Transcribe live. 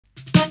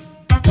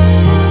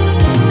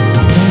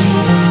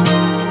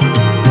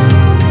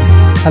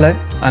Hello,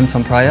 I'm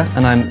Tom Pryor,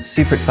 and I'm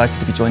super excited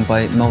to be joined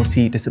by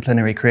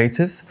multidisciplinary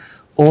creative,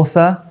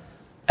 author,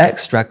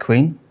 ex-drag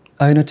queen,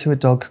 owner to a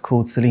dog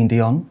called Celine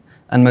Dion,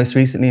 and most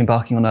recently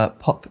embarking on a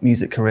pop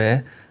music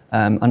career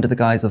under the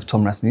guise of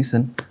Tom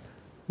Rasmussen.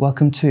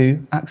 Welcome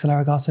to Axel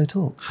Arigato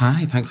Talks.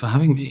 Hi, thanks for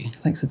having me.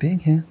 Thanks for being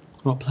here.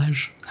 What a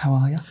pleasure. How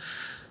are you?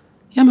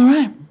 Yeah, I'm all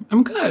right.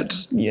 I'm good.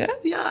 Yeah?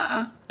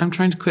 Yeah. I'm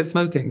trying to quit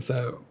smoking,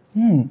 so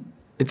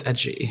it's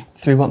edgy.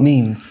 Through what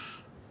means?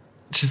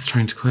 Just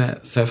trying to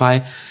quit. So if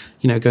I,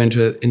 go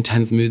into an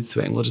intense mood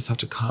swing, we'll just have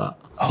to cut.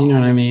 You know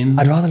what I mean?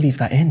 I'd rather leave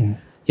that in.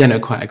 Yeah, no,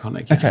 quite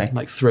iconic. Yeah. Okay.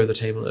 Like throw the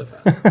table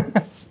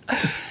over.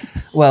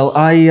 Well,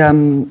 I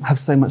have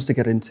so much to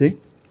get into,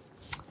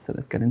 so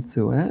let's get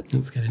into it.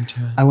 Let's get into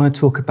it. I want to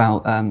talk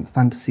about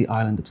Fantasy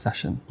Island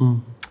Obsession,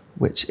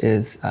 which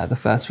is the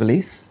first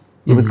release.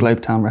 You're with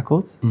Globetown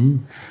Records.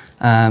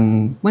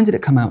 When did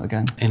it come out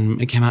again?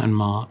 It came out in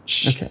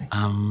March. Okay.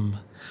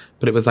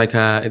 But it was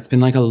it's been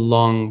like a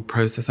long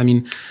process. I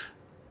mean,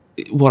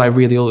 what I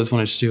really always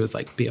wanted to do was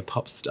like be a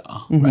pop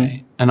star,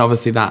 right? And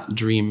obviously that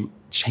dream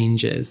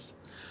changes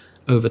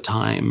over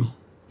time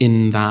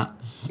in that.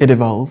 It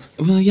evolves.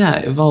 Well, yeah,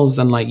 it evolves,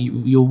 and like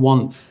your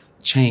wants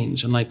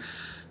change, and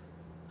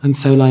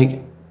so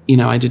like,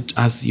 I did,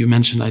 as you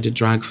mentioned, I did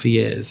drag for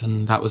years,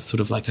 and that was sort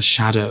of like a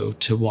shadow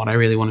to what I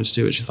really wanted to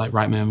do, which is like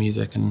write my own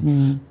music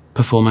and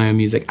perform my own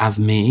music as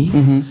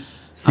me.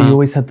 So you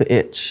always had the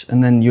itch,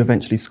 and then you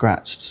eventually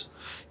scratched.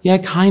 Yeah,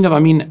 kind of. I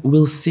mean,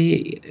 we'll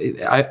see.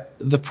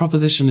 The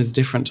proposition is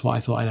different to what I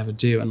thought I'd ever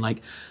do. And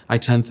like, I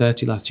turned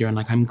 30 last year, and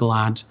like, I'm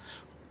glad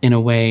in a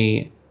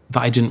way that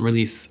I didn't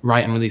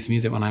write and release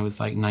music when I was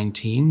like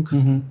 19,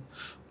 because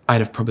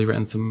I'd have probably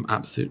written some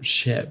absolute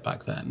shit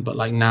back then. But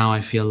like now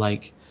I feel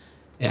like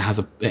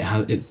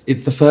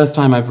it's the first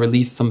time I've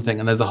released something,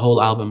 and there's a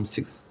whole album,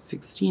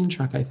 16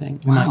 track, I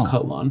think. We might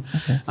cut one.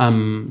 Okay.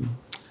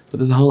 But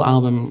there's a whole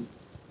album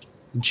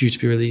due to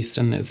be released,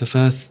 and it's the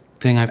first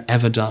thing I've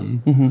ever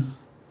done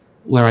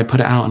where I put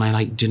it out and I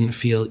like didn't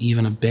feel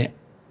even a bit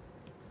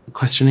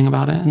questioning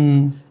about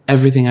it.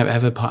 Everything I've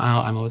ever put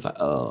out, I'm always like,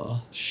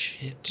 oh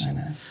shit, I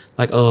know.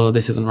 Like, oh,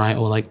 this isn't right,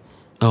 or like,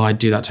 oh, I'd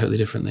do that totally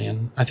differently.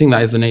 And I think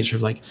that is the nature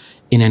of like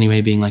in any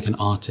way being like an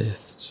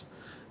artist,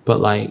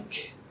 but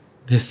like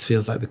this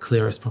feels like the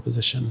clearest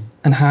proposition.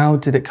 And how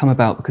did it come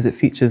about? Because it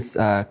features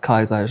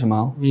Kai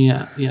Jamal,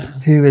 yeah,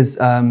 who is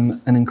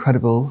an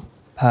incredible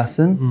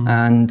person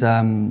and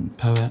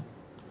poet,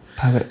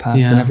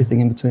 person, everything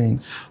in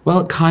between.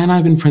 Well, Kai and I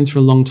have been friends for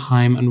a long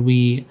time,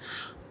 and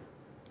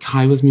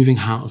Kai was moving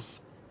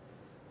house,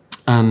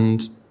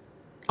 and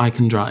I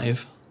can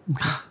drive.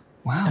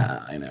 Wow.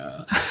 Yeah, I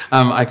know.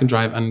 I can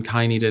drive, and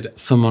Kai needed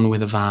someone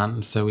with a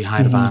van, so we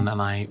hired a van,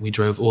 and we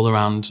drove all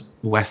around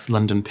West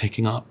London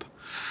picking up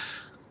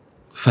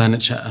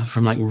furniture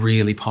from like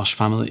really posh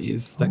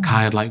families that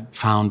Kai had like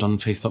found on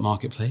Facebook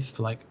Marketplace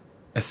for like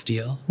a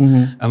steal.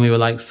 And we were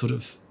like sort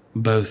of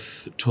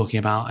both talking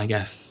about, I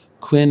guess,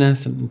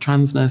 queerness and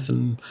transness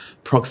and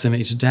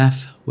proximity to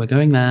death. We're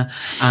going there.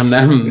 And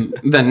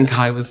then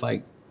Kai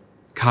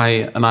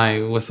and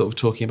I were sort of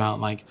talking about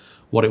like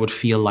what it would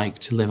feel like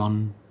to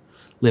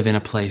live in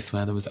a place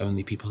where there was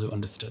only people who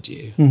understood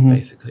you,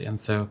 basically. And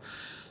so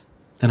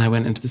then I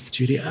went into the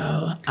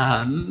studio,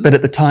 and but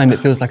at the time it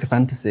feels like a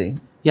fantasy.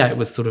 Yeah, it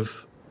was sort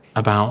of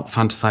about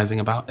fantasizing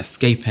about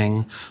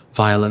escaping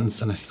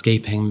violence and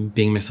escaping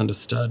being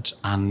misunderstood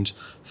and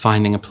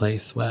finding a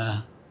place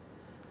where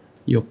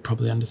you're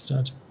probably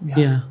understood.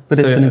 Yeah. But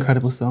it's an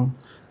incredible song.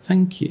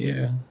 Thank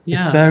you.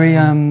 Yeah. It's very,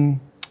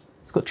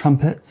 it's got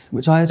trumpets,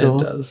 which I adore. It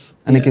does.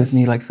 And it gives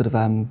me like sort of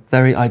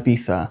very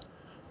Ibiza.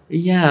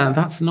 Yeah,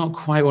 that's not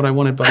quite what I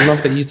wanted, but I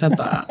love that you said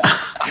that.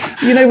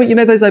 You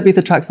know those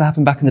Ibiza tracks that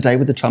happened back in the day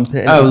with the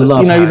trumpet? Oh,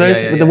 love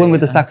those, the one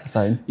with the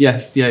saxophone?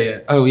 Yes, yeah.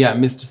 Oh, yeah,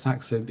 Mr.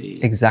 Saxo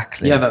Beat.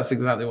 Exactly. Yeah, that's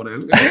exactly what I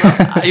was going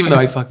about. Even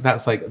though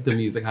that's like the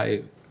music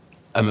I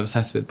am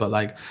obsessed with, but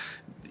like,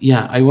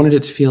 yeah, I wanted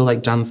it to feel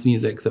like dance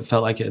music that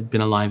felt like it had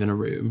been alive in a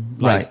room.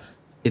 Like, right.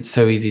 It's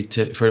so easy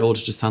for it all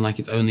to just sound like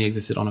it's only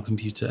existed on a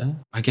computer.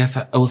 I guess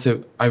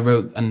I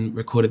wrote and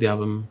recorded the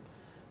album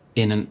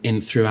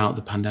in throughout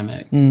the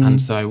pandemic,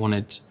 and so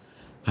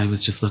I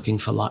was just looking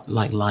for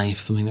like life,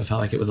 something that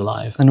felt like it was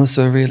alive, and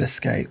also a real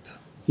escape.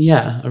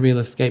 Yeah, a real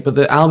escape. But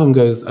the album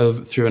goes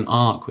through an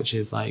arc, which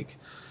is like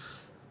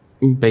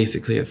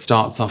basically it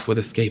starts off with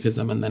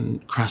escapism and then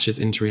crashes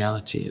into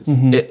reality.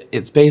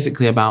 It's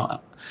basically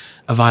about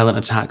a violent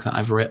attack that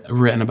I've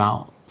written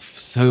about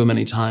so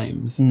many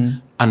times,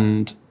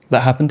 and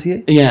that happened to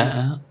you.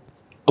 Yeah.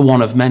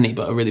 One of many,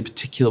 but a really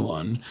particular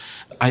one.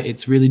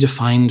 It's really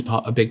defined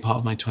a big part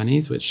of my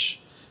 20s, which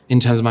in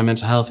terms of my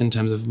mental health, in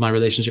terms of my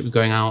relationship with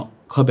going out,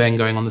 clubbing,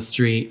 going on the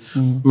street,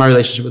 my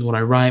relationship with what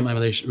I write, my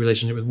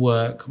relationship with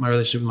work, my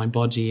relationship with my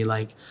body,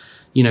 like,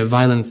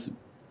 violence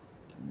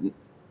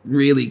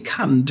really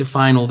can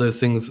define all those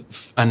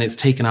things, and it's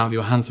taken out of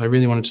your hands. So I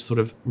really wanted to sort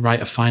of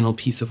write a final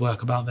piece of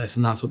work about this,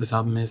 and that's what this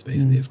album is,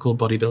 basically. It's called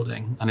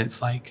Bodybuilding, and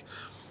it's like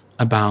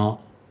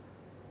about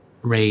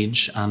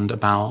rage and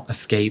about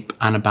escape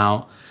and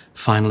about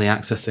finally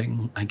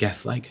accessing, I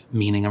guess, like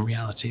meaning and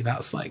reality.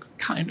 That's like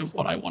kind of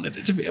what I wanted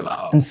it to be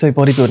about. And so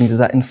bodybuilding, does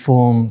that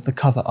inform the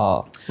cover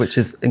art, which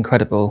is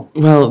incredible?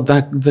 Well,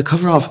 the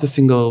cover art for the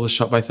single was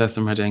shot by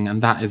Thurston Redding,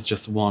 and that is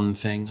just one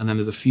thing. And then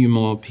there's a few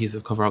more pieces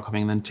of cover art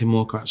coming. And then Tim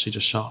Walker actually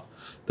just shot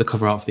the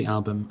cover art for the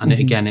album. And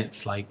again,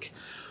 it's like,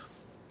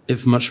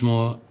 it's much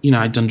more, you know,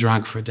 I'd done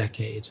drag for a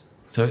decade.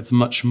 So it's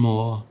much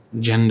more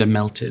gender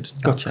melted.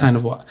 That's kind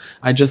of what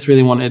I just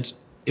really wanted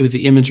with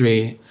the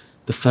imagery.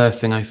 The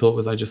first thing I thought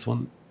was,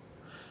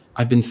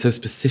 I've been so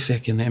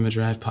specific in the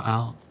imagery I've put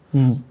out.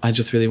 I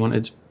just really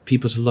wanted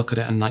people to look at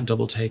it and like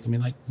double take and be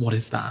like, what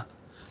is that?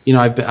 You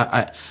know,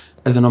 I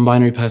as a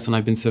non-binary person,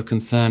 I've been so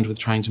concerned with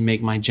trying to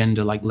make my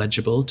gender like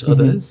legible to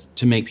others,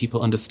 to make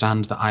people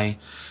understand that I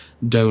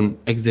don't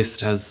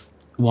exist as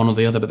one or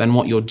the other. But then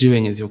what you're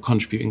doing is you're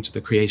contributing to the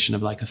creation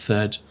of like a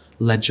third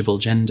legible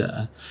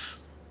gender.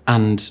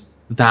 And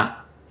that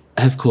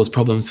has caused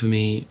problems for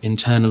me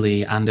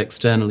internally and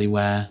externally,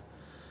 where,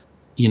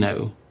 you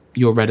know,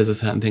 you're read as a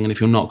certain thing, and if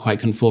you're not quite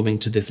conforming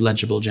to this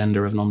legible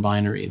gender of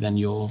non-binary, then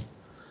you're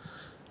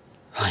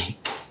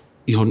like,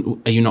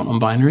 are you not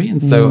non-binary?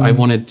 And so I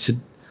wanted to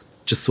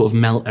just sort of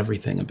melt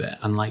everything a bit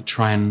and like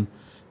try and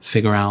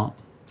figure out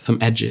some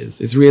edges.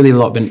 It's really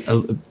been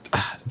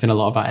a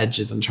lot about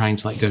edges and trying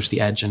to like go to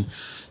the edge, and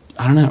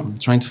I don't know,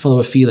 trying to follow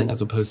a feeling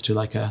as opposed to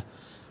like a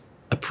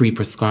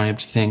pre-prescribed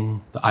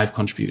thing that I've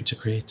contributed to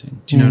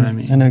creating. Do you know what I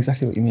mean? I know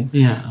exactly what you mean.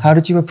 Yeah. How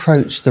did you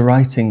approach the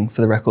writing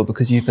for the record?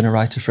 Because you've been a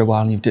writer for a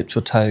while and you've dipped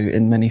your toe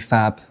in many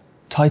fab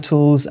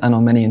titles and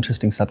on many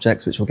interesting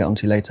subjects, which we'll get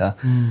onto later.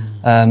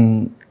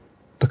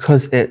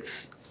 Because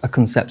it's a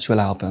conceptual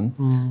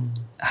album,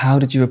 how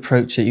did you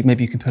approach it?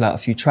 Maybe you can pull out a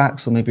few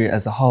tracks, or maybe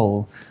as a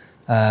whole.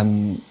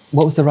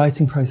 What was the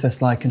writing process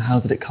like, and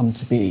how did it come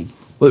to be?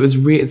 Well, it's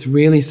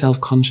really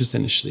self-conscious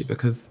initially,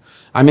 because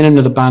I'm in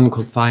another band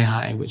called Thigh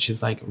High, which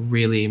is like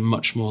really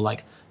much more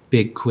like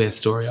big queer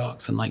story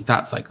arcs, and like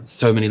that's like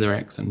so many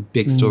lyrics and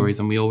big stories.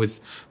 And we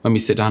always, when we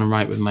sit down and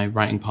write with my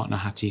writing partner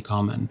Hattie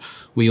Carmen,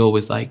 we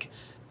always like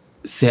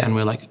sit and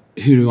we're like,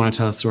 who do we want to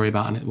tell a story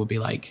about? And it will be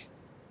like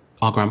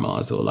our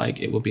grandmas, or like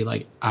it will be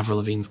like Avril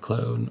Lavigne's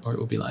clone, or it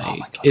will be like, oh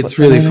my God, it's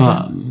really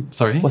fun. Again?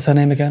 Sorry, what's her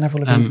name again?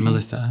 Avril Lavigne's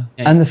Melissa.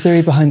 Yeah. And the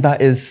theory behind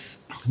that is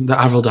that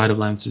Avril died of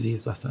Lyme's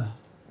disease, bless her.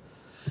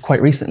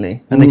 Quite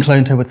recently, and they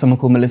cloned her with someone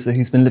called Melissa,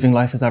 who's been living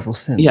life as Avril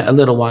since. Yeah, a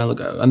little while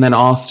ago. And then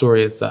our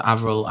story is that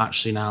Avril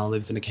actually now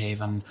lives in a cave,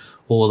 and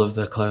all of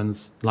the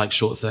clones like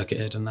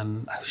short-circuited, and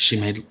then she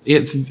made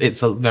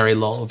it's a very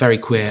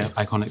queer,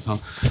 iconic song.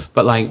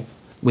 But like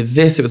with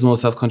this, it was more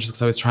self-conscious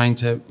because I was trying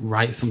to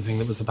write something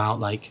that was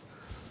about like,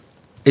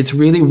 it's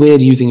really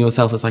weird using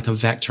yourself as like a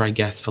vector, I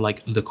guess, for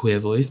like the queer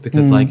voice,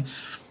 because like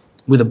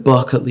with a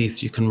book, at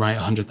least you can write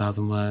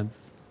 100,000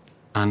 words.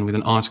 And with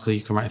an article, you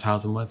can write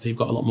 1,000 words. So you've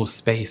got a lot more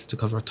space to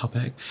cover a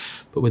topic.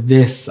 But with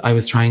this, I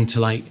was trying to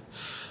like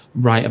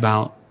write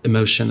about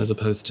emotion as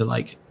opposed to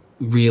like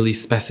really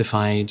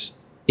specified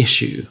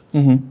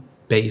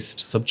issue-based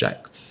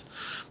subjects.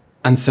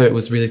 And so it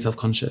was really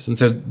self-conscious. And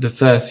so the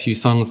first few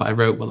songs that I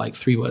wrote were like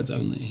 3 words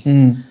only.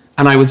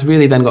 And I was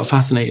really then got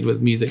fascinated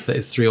with music that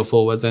is 3 or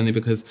 4 words only,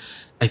 because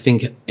I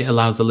think it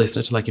allows the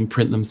listener to like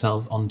imprint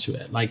themselves onto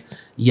it. Like,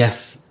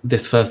 yes,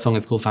 this first song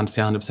is called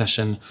Fantasy Island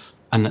Obsession,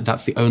 and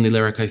that's the only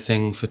lyric I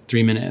sing for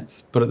 3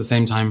 minutes. But at the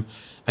same time,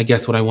 I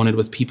guess what I wanted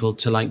was people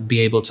to like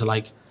be able to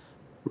like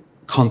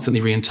constantly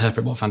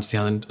reinterpret what Fantasy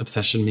Island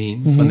Obsession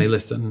means when they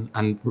listen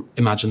and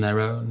imagine their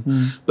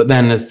own. But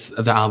then as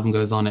the album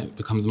goes on, it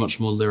becomes much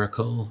more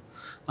lyrical,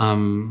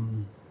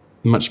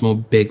 much more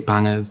big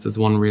bangers. There's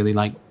one really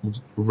like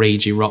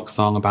ragey rock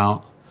song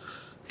about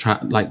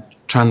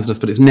transness,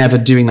 but it's never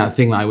doing that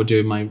thing that I would do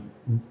in my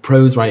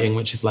prose writing,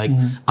 which is like,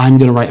 I'm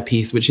going to write a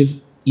piece, which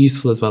is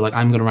useful as well. Like,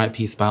 I'm going to write a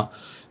piece about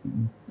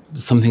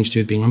something to do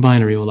with being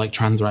non-binary, or like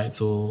trans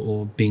rights,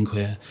 or being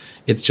queer.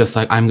 It's just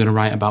like, I'm going to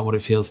write about what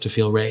it feels to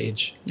feel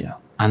rage. Yeah.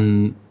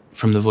 And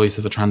from the voice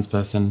of a trans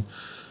person,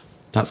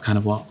 that's kind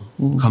of what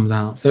comes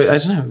out. So I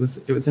don't know,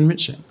 it was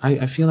enriching.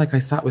 I feel like I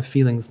sat with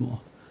feelings more.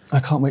 I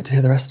can't wait to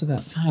hear the rest of it.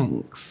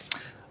 Thanks.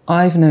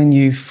 I've known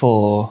you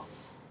for,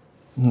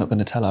 I'm not going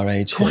to tell our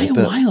age quite here,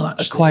 a while,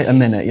 actually. Quite a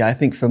minute, yeah, I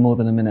think for more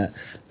than a minute.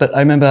 But I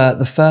remember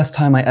the first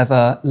time I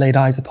ever laid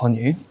eyes upon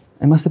you,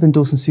 it must have been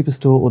Dawson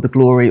Superstore or The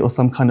Glory or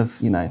some kind of,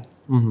 you know,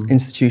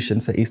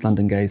 institution for East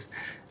London gays.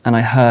 And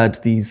I heard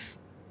these,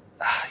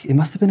 it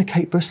must have been a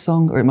Kate Bush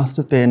song, or it must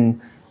have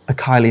been a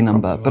Kylie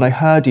number, but I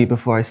heard you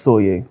before I saw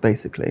you,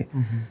 basically.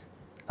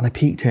 And I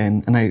peeked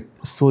in and I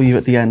saw you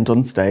at the end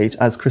on stage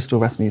as Crystal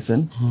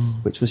Rasmussen,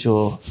 which was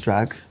your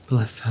drag.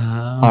 Bless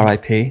her.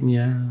 R.I.P.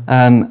 Yeah.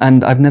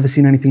 And I've never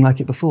seen anything like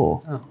it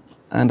before. Oh.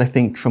 And I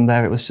think from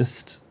there it was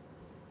just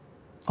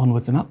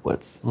onwards and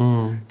upwards.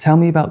 Tell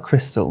me about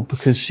Crystal,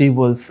 because she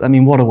was, I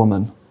mean, what a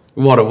woman.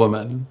 What a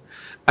woman.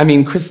 I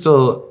mean,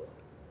 Crystal,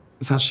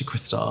 it's actually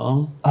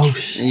Crystal. Oh,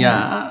 shit.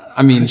 Yeah.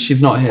 I mean, Crystal.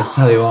 She's not here to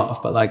tell you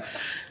off, but like,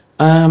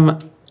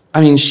 I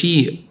mean,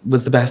 she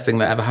was the best thing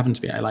that ever happened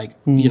to me. I like,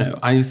 you know,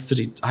 I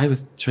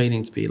was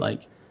training to be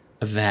like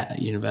a vet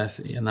at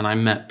university. And then I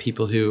met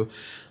people who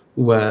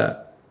were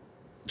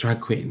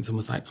drag queens and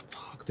was like,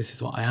 fuck, this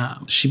is what I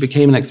am. She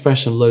became an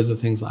expression of loads of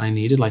things that I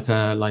needed, like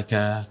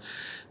a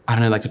I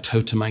don't know, like a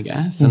totem, I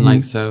guess. And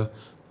like, so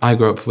I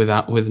grew up with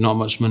not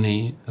much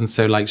money. And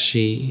so like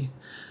she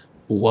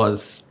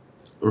was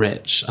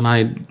rich, and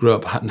I grew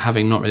up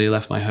having not really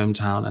left my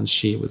hometown, and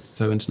she was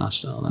so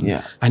international,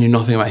 and I knew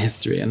nothing about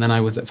history. And then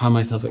I found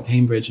myself at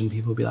Cambridge, and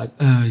people would be like,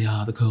 oh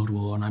yeah, the Cold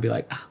War, and I'd be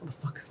like, what the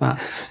fuck is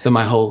that? So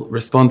my whole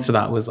response to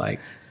that was like,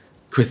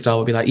 Crystal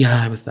would be like,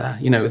 yeah, I was there.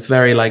 You know, it was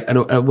very like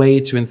a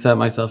way to insert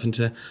myself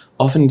into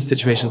often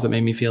situations that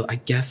made me feel, I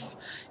guess,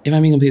 if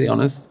I'm being completely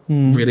honest,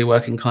 really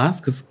working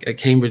class, because at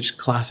Cambridge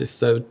class is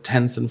so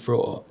tense and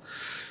fraught.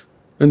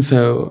 And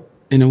so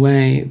in a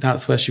way,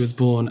 that's where she was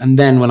born. And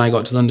then when I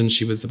got to London,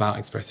 she was about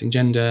expressing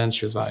gender, and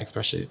she was about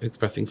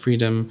expressing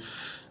freedom.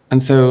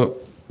 And so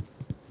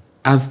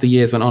as the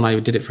years went on, I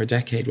did it for a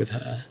decade with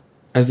her.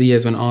 As the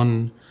years went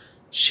on,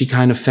 she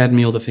kind of fed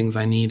me all the things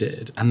I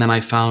needed. And then I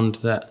found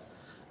that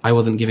I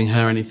wasn't giving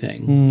her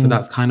anything. So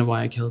that's kind of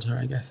why I killed her,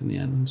 I guess, in the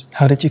end.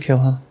 How did you kill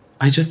her?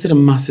 I just did a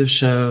massive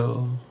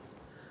show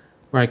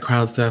where I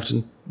crowd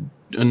surfed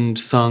and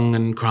sung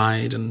and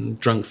cried and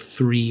drunk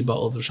 3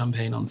 bottles of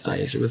champagne on stage.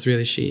 Nice. It was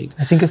really chic.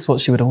 I think it's what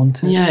she would have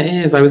wanted. Yeah,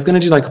 it is. I was going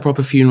to do like a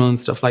proper funeral and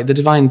stuff. Like the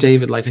Divine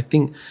David, like I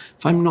think,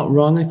 if I'm not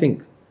wrong, I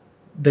think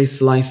they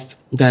sliced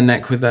their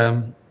neck with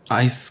a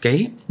ice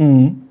skate.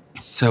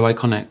 So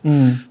iconic.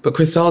 But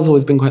Crystal's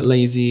always been quite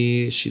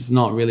lazy. She's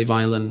not really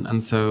violent,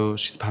 and so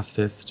she's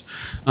pacifist.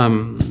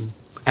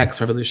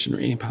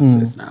 Ex-revolutionary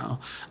pacifist now.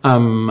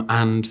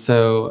 And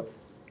so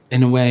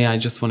in a way, I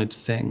just wanted to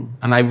sing.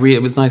 And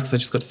it was nice because I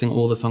just got to sing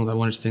all the songs I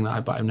wanted to sing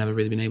but I've never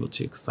really been able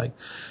to, because like,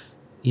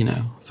 you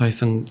know, so I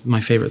sung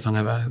my favorite song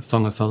ever,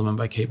 Song of Solomon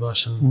by Kate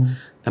Bush, and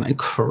then I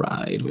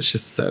cried, which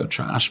is so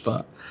trash,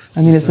 but...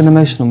 I mean, it's an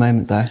emotional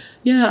moment though.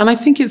 Yeah, and I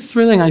think it's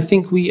thrilling. I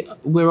think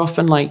we're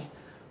often like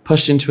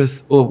pushed into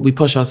or we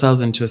push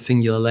ourselves into a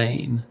singular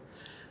lane.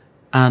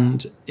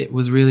 And it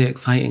was really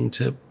exciting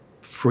to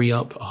free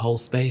up a whole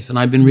space. And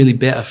I've been really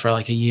bitter for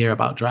like a year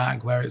about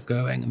drag, where it's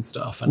going and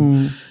stuff.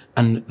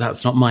 And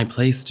that's not my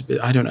place to be.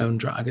 I don't own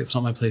drag. It's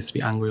not my place to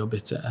be angry or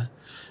bitter.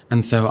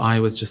 And so I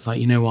was just like,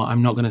 you know what?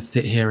 I'm not going to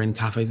sit here in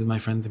cafes with my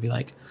friends and be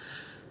like,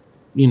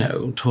 you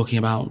know, talking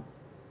about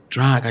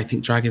drag. I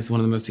think drag is one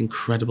of the most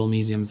incredible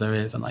mediums there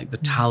is, and like the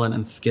talent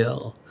and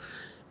skill.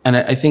 And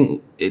I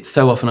think it's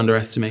so often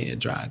underestimated,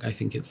 drag. I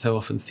think it's so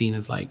often seen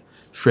as like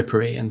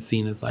frippery and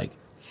seen as like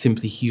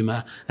simply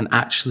humor. And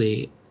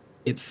actually,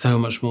 it's so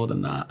much more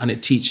than that. And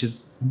it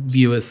teaches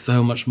viewers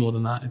so much more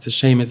than that. It's a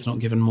shame it's not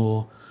given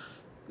more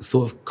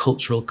sort of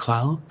cultural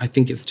clout. I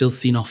think it's still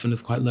seen often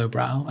as quite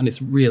lowbrow, and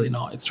it's really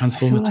not. It's transformative.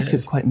 I feel like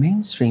it's quite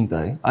mainstream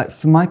though.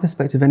 From my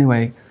perspective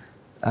anyway,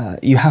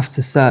 you have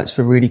to search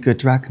for really good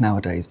drag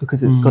nowadays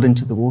because it's got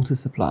into the water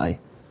supply.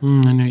 I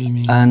know what you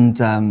mean.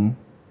 And,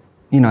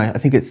 you know, I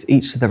think it's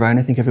each to their own.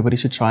 I think everybody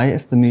should try it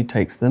if the mood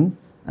takes them,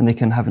 and they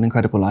can have an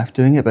incredible life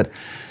doing it. But,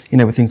 you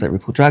know, with things like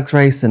RuPaul Drag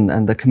Race and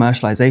the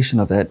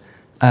commercialization of it,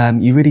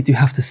 you really do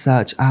have to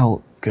search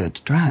out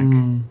good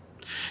drag.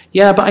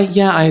 Yeah, but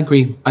I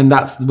agree. And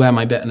that's where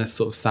my bitterness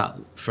sort of sat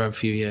for a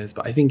few years.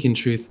 But I think in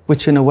truth...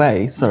 Which in a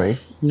way,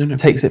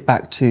 takes it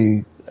back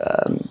to,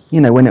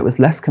 you know, when it was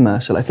less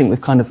commercial. I think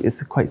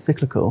it's quite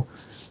cyclical.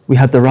 We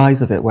had the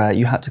rise of it where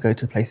you had to go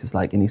to places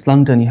like in East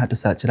London, you had to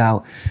search it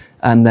out.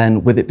 And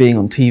then with it being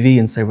on TV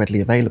and so readily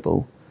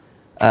available,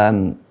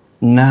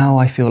 now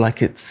I feel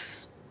like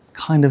it's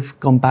kind of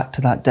gone back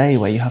to that day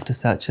where you have to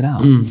search it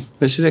out.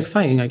 Which is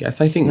exciting, I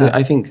guess. I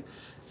think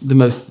the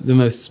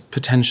most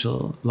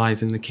potential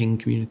lies in the King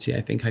community.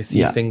 I think I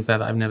see things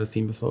that I've never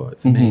seen before.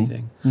 It's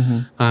amazing.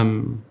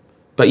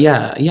 But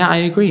yeah, I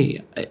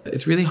agree.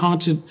 It's really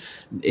hard to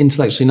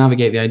intellectually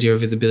navigate the idea of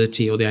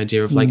visibility, or the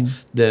idea of like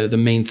the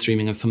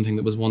mainstreaming of something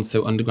that was once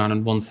so underground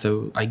and once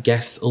so, I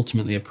guess,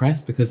 ultimately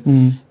oppressed. Because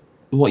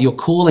what you're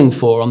calling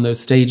for on those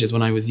stages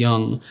when I was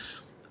young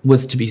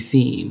was to be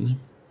seen.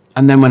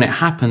 And then when it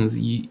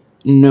happens,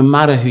 no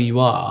matter who you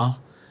are,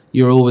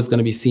 you're always going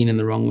to be seen in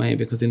the wrong way,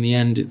 because in the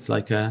end, it's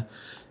like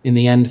in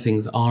the end,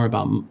 things are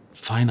about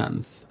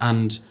finance.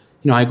 And,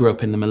 you know, I grew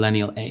up in the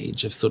millennial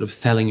age of sort of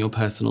selling your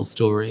personal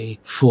story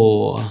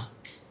for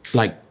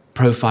like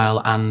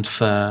profile and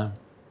for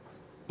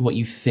what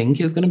you think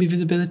is going to be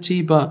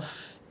visibility. But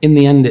in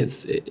the end,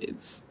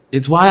 it's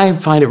why I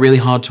find it really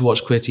hard to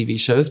watch queer TV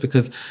shows,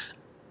 because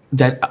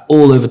they're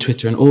all over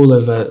Twitter and all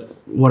over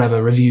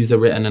whatever reviews are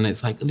written, and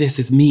it's like, this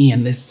is me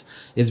and this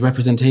is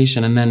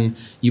representation. And then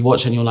you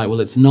watch it and you're like, well,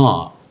 it's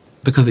not,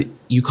 because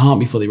you can't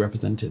be fully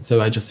represented.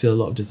 So I just feel a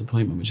lot of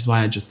disappointment, which is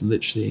why I just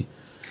literally,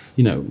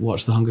 you know,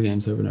 watch the Hunger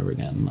Games over and over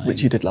again. Like,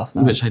 which you did last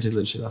night. Which I did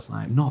literally last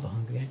night. Not the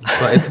Hunger Games,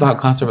 but it's about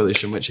class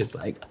revolution, which is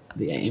like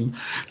the aim.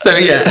 So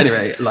yeah,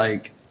 anyway,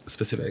 like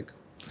specific.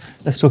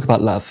 Let's talk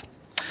about love.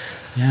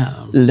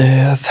 Yeah.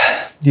 Love.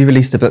 You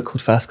released a book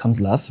called First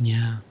Comes Love.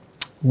 Yeah.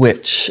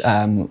 Which,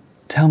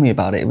 tell me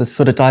about it. It was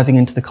sort of diving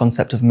into the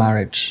concept of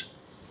marriage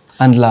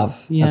and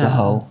love as a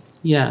whole.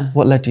 Yeah.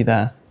 What led you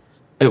there?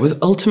 it was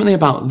ultimately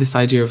about this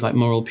idea of like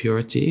moral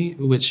purity,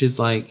 which is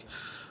like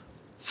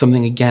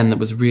something again that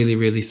was really,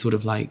 really sort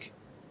of like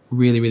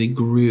really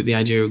grew. The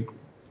idea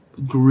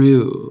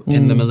grew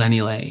in the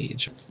millennial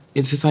age.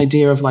 It's this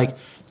idea of like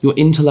your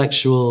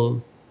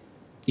intellectual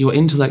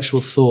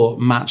thought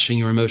matching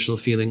your emotional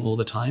feeling all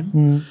the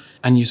time.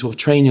 And you sort of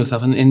train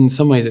yourself. And in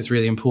some ways, it's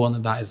really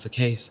important that that is the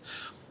case.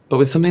 But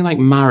with something like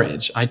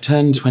marriage, I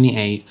turned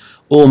 28.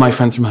 All my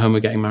friends from home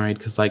were getting married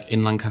because like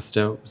in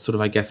Lancaster, sort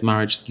of, I guess,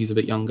 marriage skews a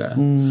bit younger.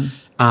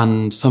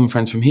 And some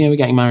friends from here were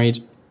getting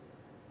married.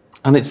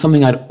 And it's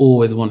something I'd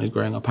always wanted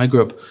growing up. I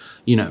grew up,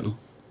 you know,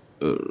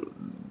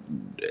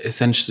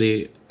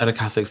 essentially at a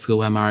Catholic school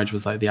where marriage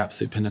was like the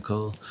absolute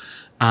pinnacle.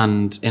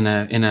 And in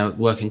a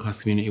working class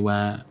community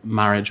where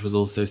marriage was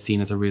also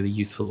seen as a really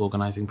useful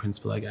organizing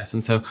principle, I guess.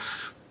 And so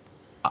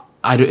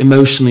I'd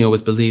emotionally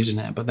always believed in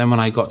it. But then when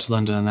I got to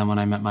London and then when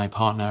I met my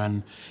partner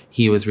and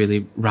he was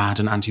really rad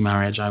and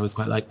anti-marriage, I was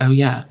quite like, oh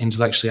yeah,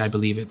 intellectually I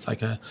believe it's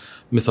like a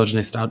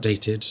misogynist,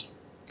 outdated.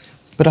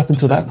 But up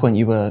until that point,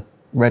 you were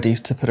ready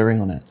to put a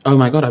ring on it? Oh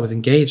my God, I was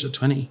engaged at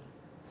 20.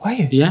 Were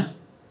you? Yeah.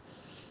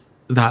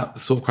 That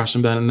sort of crashed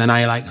and burned. And then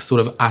I like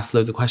sort of asked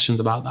loads of questions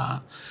about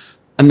that.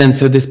 And then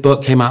so this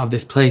book came out of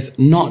this place,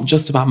 not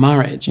just about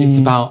marriage. It's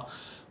about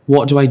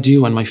what do I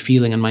do when my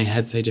feeling and my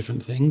head say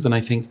different things. And I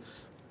think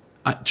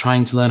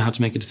trying to learn how to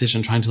make a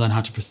decision, trying to learn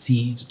how to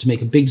proceed, to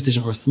make a big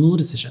decision or a small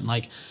decision.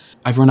 Like,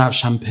 I've run out of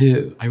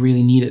shampoo. I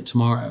really need it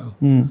tomorrow.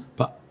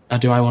 But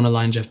do I want to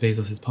line Jeff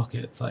Bezos'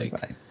 pockets? Like,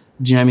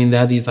 do you know what I mean?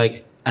 They're these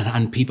like,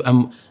 and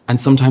people, and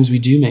sometimes we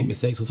do make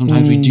mistakes or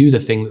sometimes we do the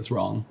thing that's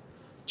wrong.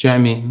 Do you know what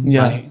I mean?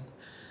 Yeah. Like,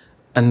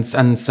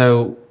 and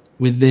so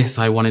with this,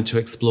 I wanted to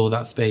explore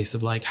that space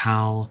of like,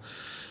 how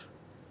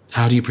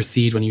do you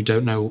proceed when you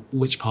don't know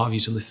which part of you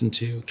to listen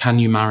to? Can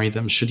you marry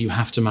them? Should you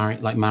have to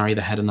marry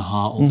the head and the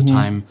heart all the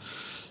time?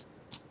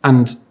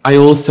 And I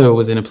also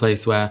was in a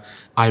place where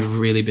I'd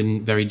really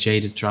been very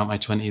jaded throughout my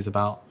 20s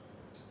about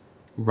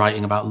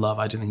writing about love.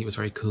 I didn't think it was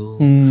very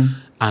cool.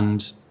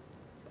 And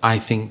I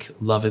think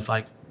love is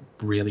like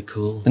really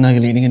cool. And now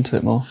you're leaning into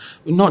it more?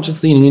 Not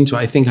just leaning into it.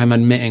 I think I'm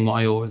admitting what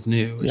I always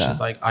knew, which is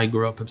like, I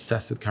grew up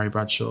obsessed with Carrie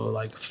Bradshaw,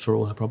 like for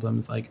all her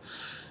problems. Like,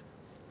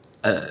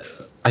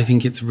 I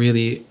think it's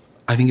really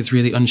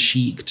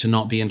unchic to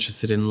not be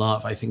interested in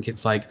love. I think, be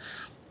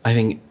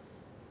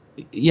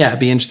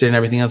interested in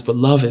everything else, but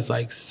love is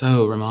like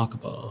so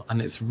remarkable.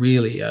 And it's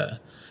really,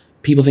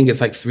 people think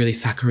it's like really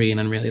saccharine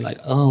and really like,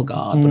 oh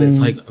God, but it's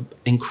like an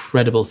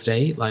incredible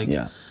state. Like,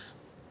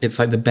 it's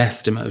like the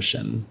best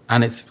emotion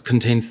and it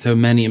contains so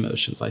many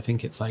emotions. I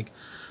think it's like,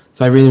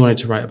 so I really wanted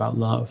to write about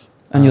love.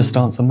 And your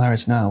stance on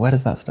marriage now, where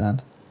does that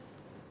stand?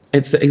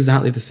 It's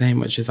exactly the same,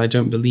 which is I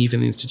don't believe in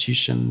the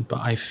institution, but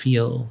I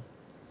feel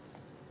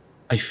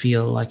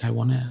like I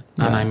want it.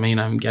 Yeah. And I mean,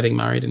 I'm getting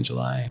married in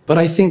July. But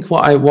I think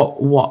what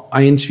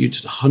I interviewed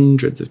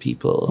hundreds of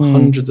people,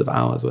 hundreds of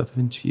hours worth of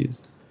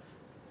interviews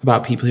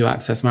about people who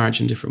access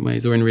marriage in different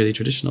ways or in really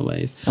traditional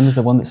ways. And was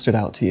there one that stood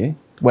out to you?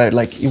 Where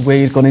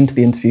you'd gone into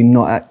the interview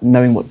not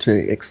knowing what to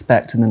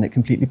expect and then it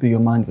completely blew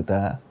your mind with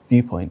their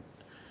viewpoint?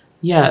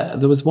 Yeah,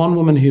 there was one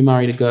woman who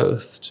married a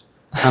ghost.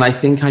 And I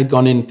think I'd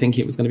gone in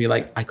thinking it was going to be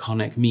like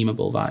iconic,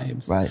 memeable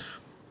vibes. Right.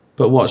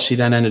 But what she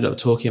then ended up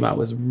talking about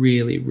was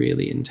really,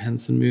 really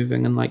intense and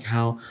moving, and like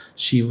how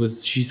she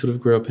sort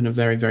of grew up in a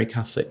very, very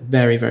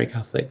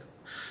Catholic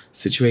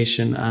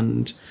situation,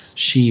 and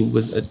she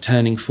was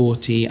turning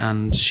 40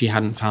 and she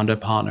hadn't found her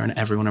partner and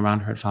everyone around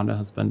her had found her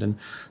husband. And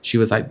she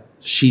was like,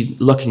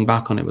 looking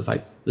back on it, was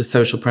like the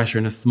social pressure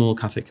in a small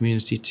Catholic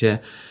community to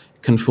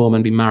conform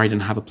and be married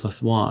and have a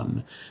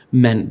 +1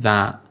 meant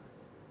that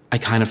I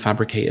kind of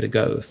fabricated a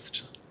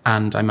ghost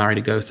and I married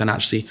a ghost, and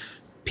actually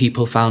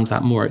people found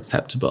that more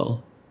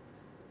acceptable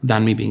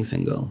than me being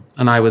single.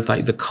 And I was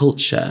like, the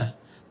culture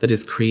that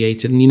is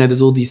created, and you know,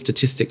 there's all these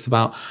statistics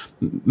about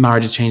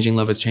marriage is changing,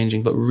 love is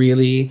changing, but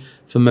really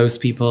for most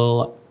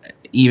people,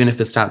 even if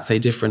the stats say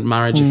different,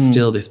 marriage is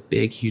still this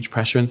big, huge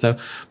pressure. And so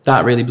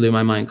that really blew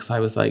my mind, because I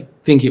was like,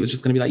 thinking it was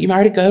just gonna be like, you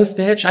married a ghost,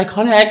 bitch,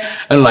 iconic.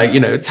 And like, you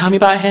know, tell me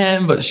about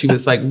him. But she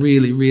was like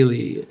really,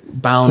 really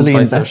bound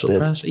by social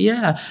pressure.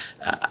 Yeah.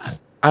 I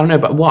don't know,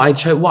 but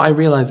what I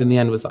realized in the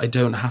end was that I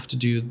don't have to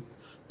do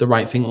the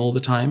right thing all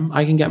the time.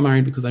 I can get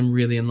married because I'm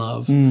really in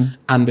love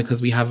and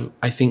because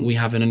I think we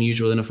have an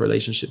unusual enough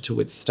relationship to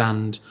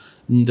withstand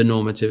the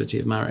normativity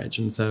of marriage.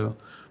 And so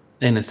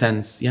in a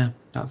sense, yeah,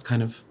 that's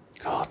kind of...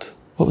 God,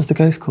 what was the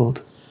ghost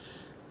called?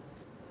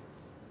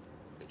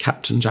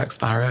 Captain Jack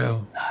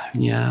Sparrow.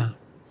 No. Yeah.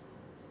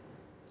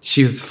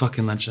 She was a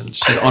fucking legend.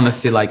 She's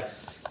honestly like,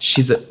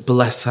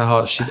 bless her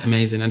heart, she's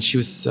amazing. And she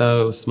was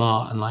so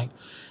smart and like,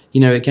 you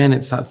know, again,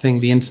 it's that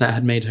thing, the internet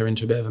had made her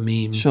into a bit of a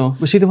meme. Sure.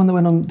 Was she the one that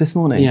went on This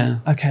Morning? Yeah.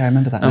 Okay, I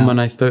remember that now. And when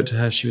I spoke to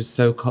her, she was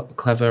so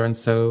clever and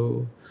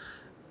so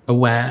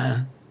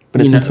aware. But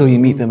it's until you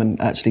meet them and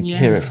actually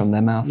hear it from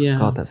their mouth. Yeah.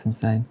 God, that's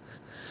insane.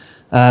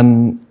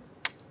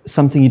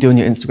 Something you do on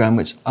your Instagram,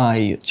 which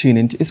I tune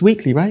into, it's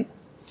weekly, right?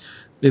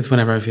 It's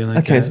whenever I feel like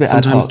it. Okay, it's a bit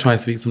sometimes ad hoc.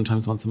 Twice a week,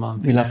 sometimes once a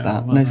month. We love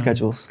that. No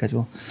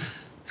schedule.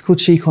 It's called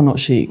Chic or Not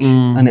Chic,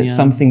 and it's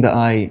something that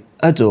I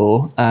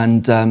adore,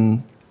 and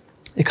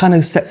it kind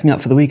of sets me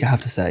up for the week, I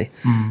have to say.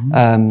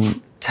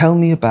 Tell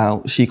me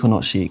about Chic or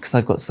Not Chic, because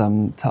I've got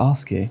some to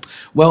ask you.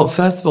 Well,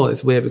 first of all,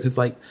 it's weird because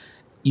like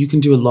you can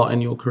do a lot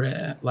in your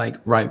career, like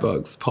write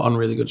books, put on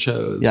really good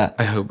shows. Yeah.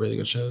 I hope really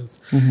good shows.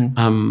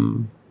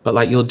 But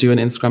like you'll do an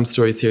Instagram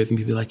story series and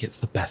people are like, it's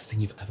the best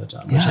thing you've ever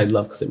done, which I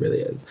love because it really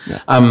is.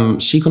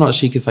 Chic or Not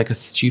Chic is like a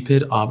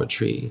stupid,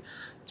 arbitrary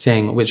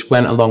thing, which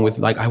went along with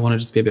like, I want to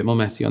just be a bit more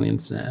messy on the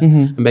internet.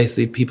 And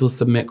basically people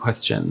submit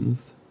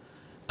questions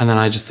and then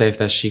I just say if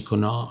they're chic or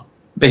not,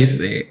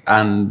 basically.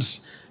 And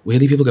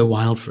weirdly, people go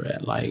wild for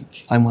it.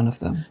 Like, I'm one of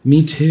them.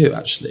 Me too,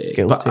 actually.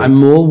 Guilty. But I'm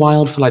more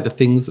wild for like the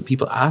things that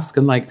people ask,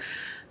 and like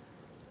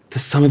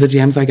some of the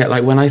DMs I get.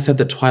 Like when I said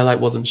that Twilight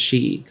wasn't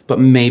chic, but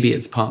maybe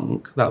it's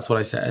punk. That's what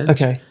I said.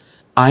 Okay.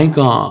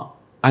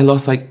 I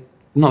lost like,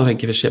 not that I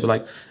give a shit, but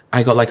like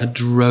I got like a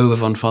drove of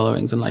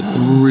unfollowings and like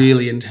some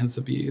really intense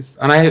abuse.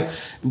 And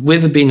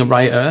with being a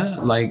writer,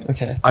 like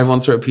I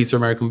once wrote a piece for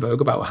American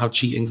Vogue about how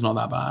cheating's not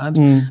that bad,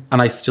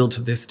 and I still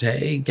to this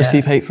day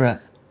receive hate for it.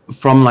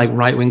 From like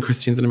right-wing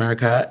Christians in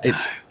America.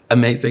 It's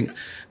amazing.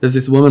 There's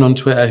this woman on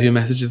Twitter who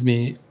messages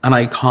me and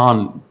I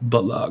can't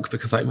but look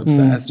because I'm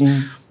obsessed.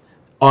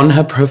 On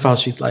her profile,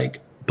 she's like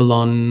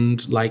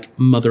blonde, like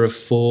mother of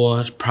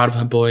 4, proud of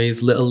her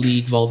boys, little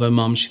league Volvo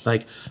mom. She's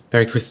like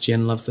very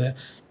Christian, loves it.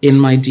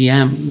 In my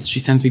DMs, she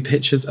sends me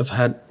pictures of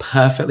her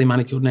perfectly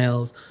manicured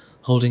nails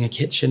holding a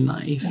kitchen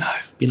knife.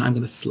 Being like, I'm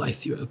going to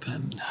slice you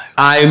open.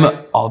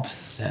 I'm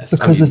obsessed.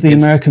 Because of the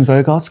American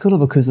Vogue article or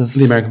because of...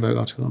 The American Vogue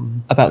article.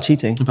 About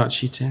cheating.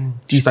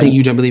 She's like,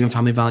 you don't believe in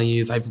family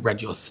values. I've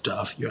read your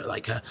stuff. You're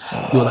like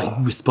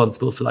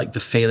responsible for like the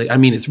failing. I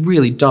mean, it's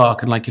really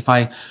dark. And like, if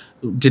I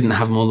didn't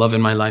have more love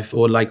in my life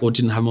or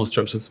didn't have more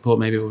structural support,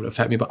 maybe it would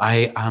affect me. But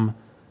I am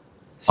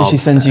So obsessed. She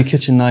sends you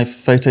kitchen knife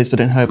photos, but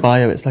in her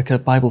bio, it's like a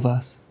Bible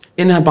verse.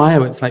 In her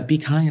bio, it's like, be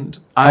kind.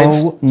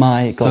 Oh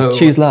my God.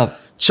 Choose love.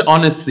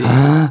 Honestly,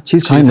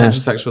 choose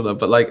kindness. Heterosexual love,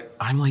 but like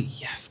I'm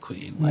like, yes,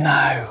 queen,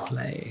 like,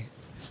 slay.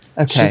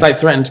 Okay. She's like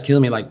threatened to kill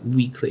me like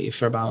weekly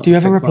for about. Do you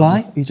ever 6 reply?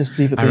 months. You just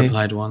leave it be? I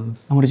replied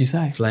once. And what did you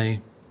say?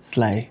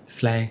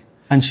 Slay.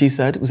 And she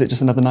said, was it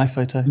just another knife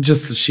photo?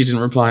 Just she didn't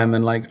reply, and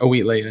then like a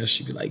week later,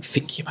 she'd be like,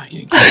 thinking about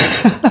you.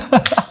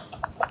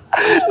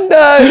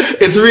 No,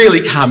 it's really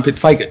camp.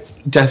 It's like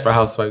Desperate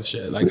Housewives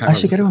shit. Like I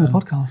should get her on the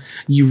podcast.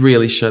 You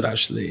really should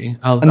actually.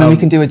 And then we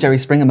can do a Jerry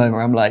Springer moment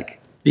where I'm like.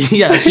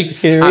 Yeah, she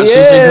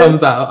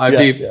comes out. I'd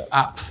be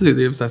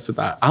absolutely obsessed with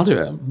that. I'll do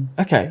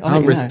it. Okay.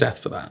 I'll risk death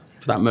for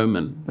that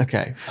moment.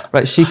 Okay.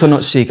 Right, chic or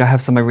not chic, I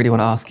have some I really want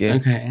to ask you.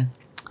 Okay.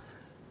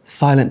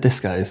 Silent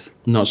discos.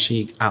 Not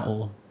chic at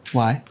all.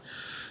 Why?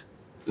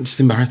 Just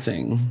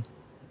embarrassing.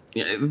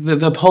 Yeah,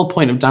 the whole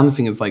point of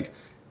dancing is like,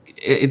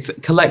 it's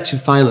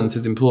collective silence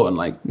is important.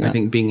 Like I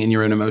think being in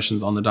your own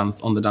emotions on the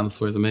dance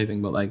floor is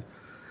amazing, but like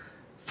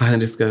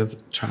silent discos,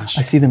 trash.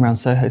 I see them around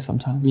Soho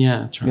sometimes.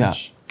 Yeah,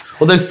 trash. Yeah.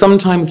 Although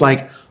sometimes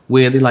like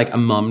weirdly like a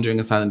mum doing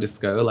a silent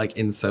disco like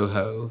in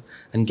Soho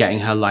and getting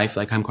her life,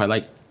 like I'm quite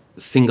like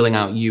singling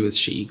out you as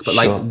chic, but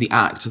like the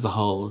act as a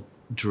whole,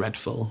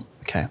 dreadful.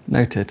 Okay,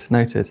 noted.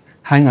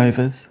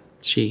 Hangovers.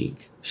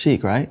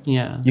 Chic, right?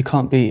 Yeah. You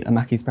can't beat a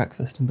Mackey's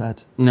breakfast in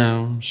bed.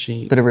 No,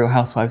 chic. Bit of Real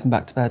Housewives and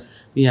back to bed.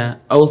 Yeah.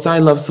 Also, I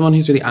love someone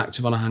who's really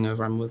active on a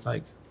hangover. I'm always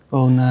like,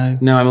 oh no.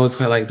 No, I'm always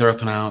quite like, they're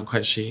up and out,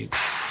 quite chic.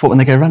 What, when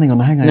they go running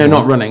on a hangover? No,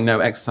 not running. No,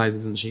 exercise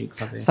isn't chic.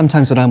 Sadly.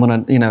 Sometimes when I'm on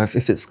a,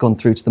 if it's gone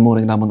through to the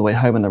morning and I'm on the way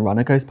home and a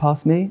runner goes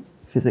past me,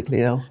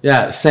 physically ill.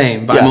 Yeah,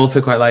 same. But I'm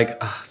also quite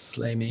like,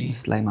 slay me.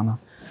 Slay mama.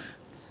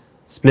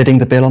 Splitting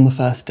the bill on the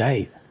first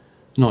date.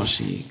 Not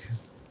chic.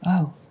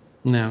 Oh.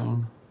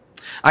 No.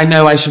 I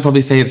know I should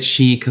probably say it's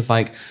chic because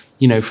like,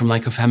 from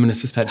like a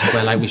feminist perspective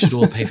where like we should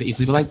all pay for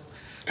equally, but like,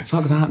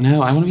 fuck that.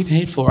 No, I want to be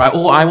paid for.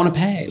 Or I want to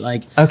pay.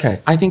 Like, okay.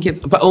 I think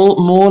it's, but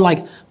more like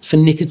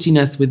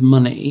finickitiness with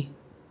money,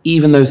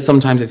 even though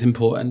sometimes it's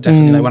important.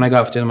 Definitely. Like when I go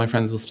out for dinner, my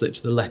friends will split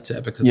to the letter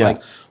because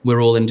like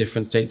we're all in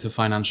different states of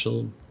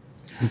financial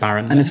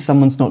barrenness. And if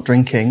someone's not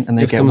drinking and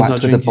they get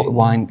whacked with the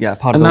wine,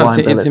 part of the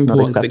wine bill, it's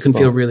important because it can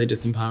feel really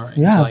disempowering.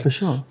 Yeah, for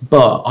sure.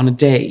 But on a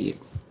date,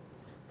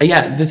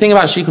 the thing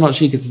about chic or not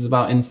chic is it's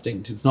about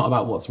instinct. It's not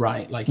about what's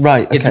right. Like,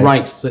 it's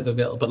right to split the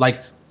bill, but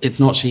like, it's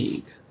not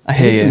chic. I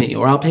hear Pay for me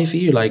or I'll pay for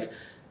you. Like,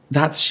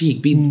 that's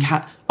chic.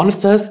 On a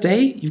first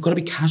date, you've got to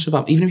be cash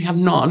about, even if you have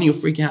none, you're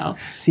freaking out.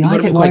 See, you've got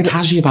to be quite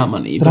cashy about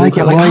money. But I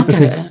get worried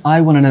because I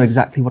want to know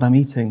exactly what I'm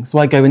eating. So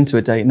I go into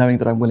a date knowing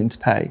that I'm willing to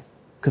pay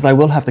because I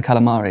will have the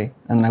calamari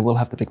and then I will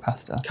have the big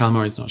pasta.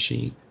 Calamari's not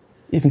chic.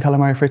 Even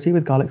calamari fritti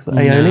with garlic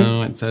aioli?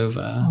 No, it's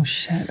over. Oh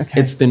shit,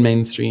 okay. It's been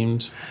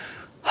mainstreamed.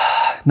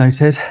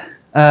 Noted.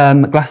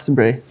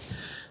 Glastonbury.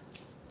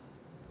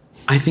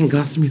 I think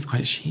Glastonbury's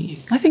quite chic.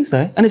 I think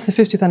so, and it's the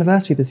 50th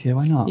anniversary this year.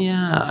 Why not?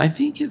 Yeah, I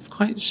think it's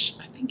quite.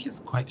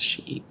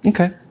 Chic.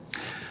 Okay.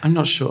 I'm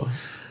not sure.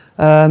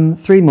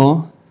 3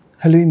 more.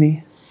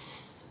 Halloumi.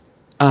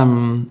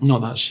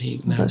 Not that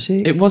chic. No. Not that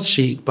chic? It was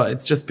chic, but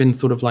it's just been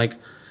sort of like,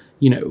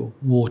 you know,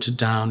 watered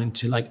down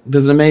into like,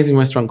 there's an amazing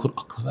restaurant called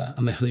Acclaim,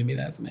 and the halloumi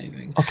there is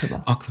amazing.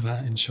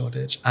 Acclaim in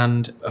Shoreditch.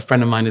 And a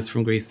friend of mine is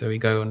from Greece, so we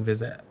go and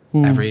visit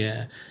every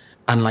year.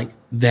 And like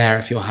there,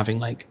 if you're having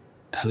like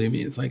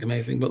halloumi, it's like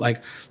amazing. But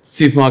like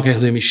supermarket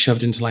halloumi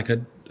shoved into like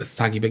a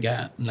saggy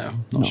baguette, no,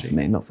 not chic.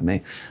 Not for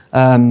me.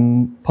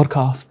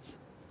 Podcasts?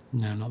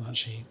 No, not that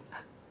chic.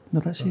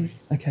 Not that chic?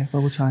 Okay,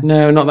 well, we'll try.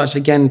 No, not that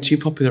chic. Again, too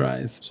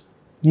popularised.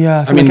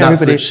 Yeah, I mean,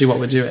 that's literally what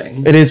we're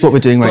doing. It is what we're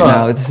doing right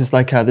now. This is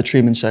like the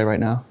Truman Show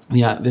right now.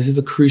 Yeah, this is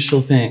a crucial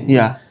thing.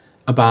 Yeah.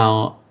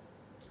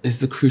 This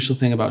is a crucial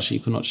thing about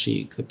chic or not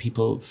chic that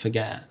people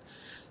forget.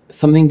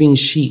 Something being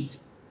chic,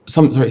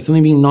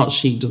 something being not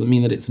chic doesn't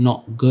mean that it's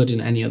not good in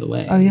any other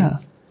way. Oh, yeah.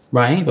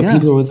 Right? But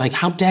people are always like,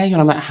 how dare you?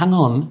 And I'm like, hang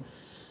on.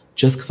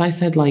 Just because I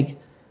said like,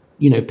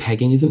 you know,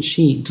 pegging isn't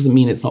chic doesn't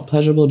mean it's not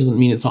pleasurable, doesn't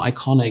mean it's not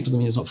iconic, doesn't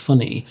mean it's not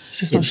funny. It's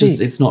just not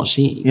chic. It's not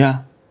chic.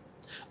 Yeah.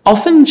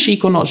 Often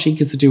chic or not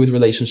chic is to do with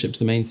relationship to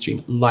the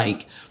mainstream,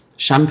 like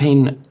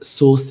champagne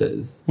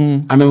sauces. I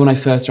remember when I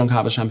first drank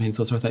out of a champagne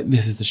saucer, I was like,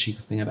 this is the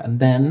chicest thing ever. And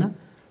then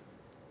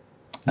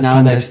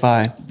now there's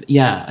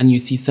yeah, and you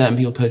see certain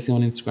people posting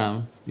on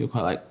Instagram, you're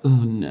quite like,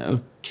 oh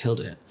no, killed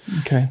it.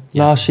 Okay.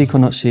 Yeah. Last chic or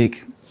not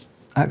chic,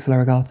 Axel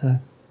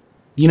Arigato.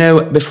 You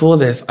know, before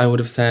this, I would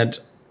have said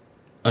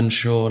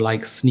unsure,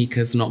 like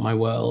sneakers not my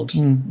world.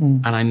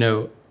 And I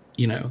know,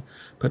 you know,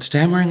 but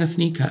today I'm wearing a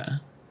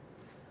sneaker.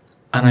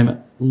 And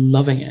I'm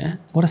loving it.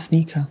 What a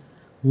sneaker.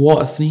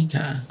 What a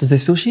sneaker. Does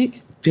this feel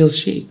chic? Feels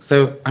chic.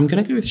 So I'm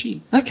going to go with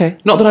chic. Okay.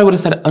 Not that I would have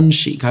said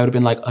unchic. I would have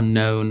been like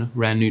unknown,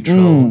 rare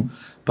neutral.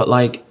 But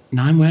like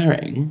now I'm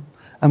wearing.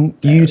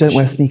 You don't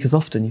wear sneakers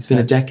often, you said.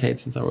 It's been a decade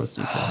since I wore a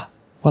sneaker.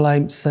 Well,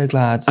 I'm so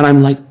glad. And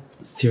I'm like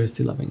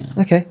seriously loving it.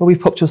 Okay. Well, we've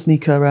popped your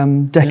sneaker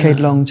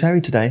decade-long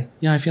cherry today.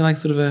 Yeah, I feel like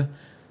sort of a,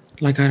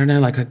 like, I don't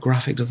know, like a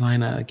graphic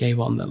designer, a gay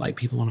one that like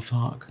people want to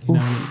fuck. You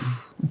know?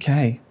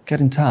 Okay,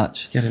 get in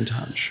touch. Get in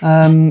touch.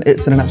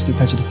 It's been an absolute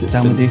pleasure to sit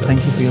down with you.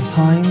 Thank you for your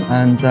time,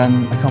 and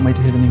I can't wait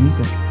to hear the new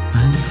music.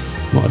 Thanks.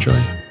 What a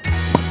joy.